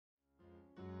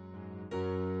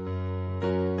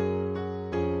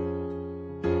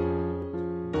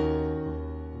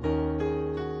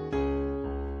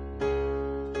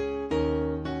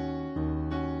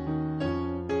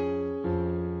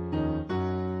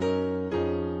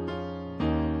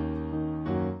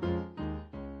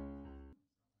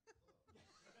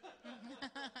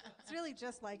literally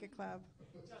just like a club.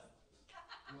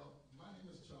 Well, my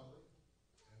name is Charlie,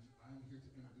 and I'm here to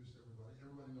introduce everybody.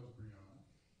 Everybody knows Brianna.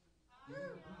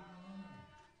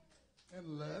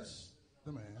 And Les,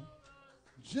 the man.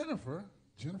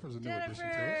 Jennifer's a new addition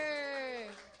to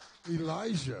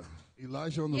us.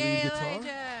 Elijah on the lead guitar.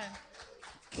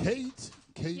 Kate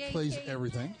plays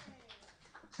everything.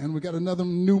 And we got another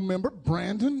new member,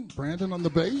 Brandon on the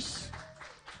bass.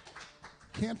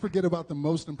 Can't forget about the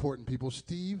most important people,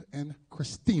 Steve and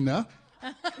Christina.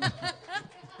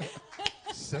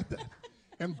 Said that.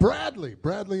 And Bradley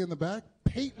in the back,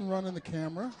 Peyton running the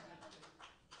camera.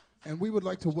 And we would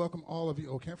like to welcome all of you.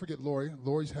 Oh, can't forget Lori.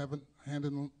 Lori's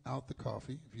handing out the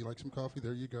coffee. If you like some coffee,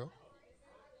 there you go.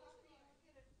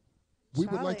 We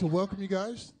would like to welcome you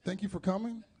guys. Thank you for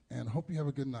coming, and hope you have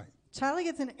a good night. Charlie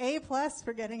gets an A+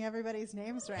 for getting everybody's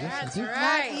names right. That's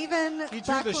right. Not even he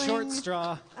drew the short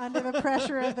straw under the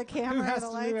pressure of the camera or the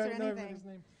lights or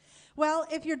anything. Well,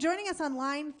 if you're joining us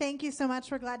online, thank you so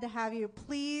much. We're glad to have you.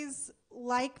 Please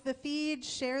like the feed,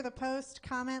 share the post,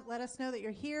 comment, let us know that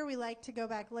you're here. We like to go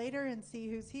back later and see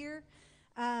who's here.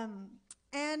 And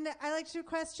I like to do a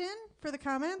question for the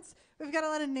comments. We've got a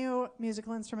lot of new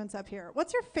musical instruments up here.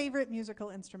 What's your favorite musical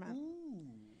instrument? Ooh.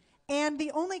 And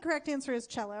the only correct answer is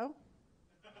cello.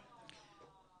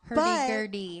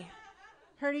 Hurdy-gurdy.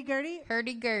 Hurdy-gurdy?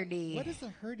 Hurdy-gurdy. What is a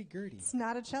hurdy-gurdy? It's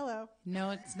not a cello.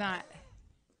 No, it's not.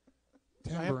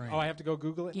 Tambourine. I have to go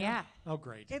Google it? Yeah. Now? Oh,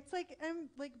 great. It's like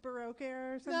Baroque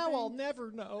or something. Now I'll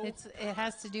never know. It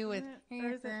has to do with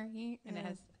and it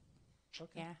has.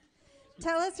 Okay. Yeah.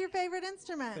 Tell us your favorite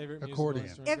instrument. Accordion.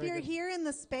 If you're here in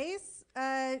the space,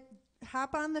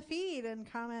 hop on the feed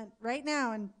and comment right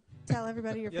now and tell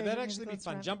everybody your favorite that'd actually be fun.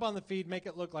 instrument. Jump on the feed, make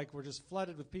it look like we're just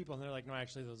flooded with people, and they're like, no,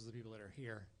 actually, those are the people that are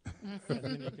here. And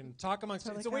then you can talk amongst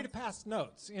Totally It's a way to pass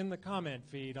notes in the comment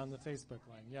feed on the Facebook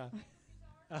line. Yeah.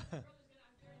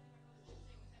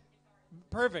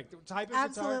 Perfect. Type of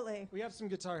Absolutely. Guitar. We have some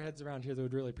guitar heads around here that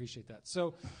would really appreciate that.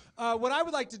 So what I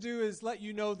would like to do is let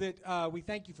you know that we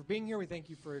thank you for being here. We thank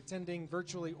you for attending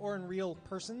virtually or in real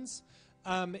persons.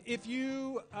 If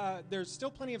you, there's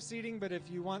still plenty of seating, but if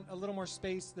you want a little more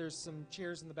space, there's some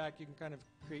chairs in the back. You can kind of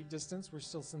create distance. We're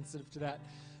still sensitive to that.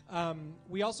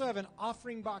 We also have an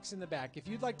offering box in the back. If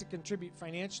you'd like to contribute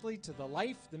financially to the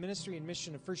life, the ministry, and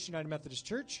mission of First United Methodist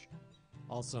Church,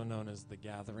 also known as The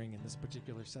Gathering in this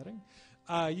particular setting,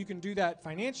 you can do that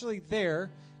financially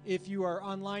there. If you are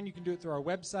online, you can do it through our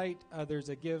website. There's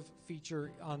a give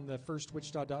feature on the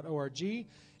firstwichita.org.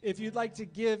 If you'd like to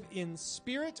give in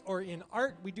spirit or in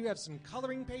art, we do have some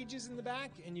coloring pages in the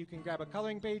back, and you can grab a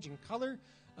coloring page and color.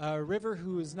 River,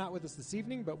 who is not with us this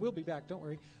evening, but we'll be back, don't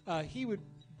worry, he would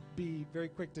be very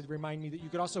quick to remind me that you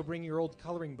could also bring your old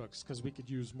coloring books because we could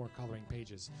use more coloring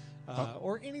pages.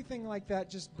 Or anything like that.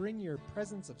 Just bring your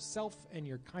presence of self and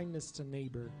your kindness to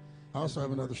neighbor. I also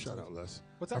have another shout-out, Les.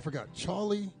 What's that? I forgot.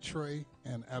 Charlie, Trey,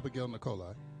 and Abigail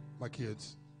Nicolai, my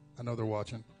kids. I know they're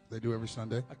watching. They do every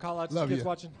Sunday. A call out to Love the kids you.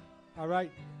 watching. All right.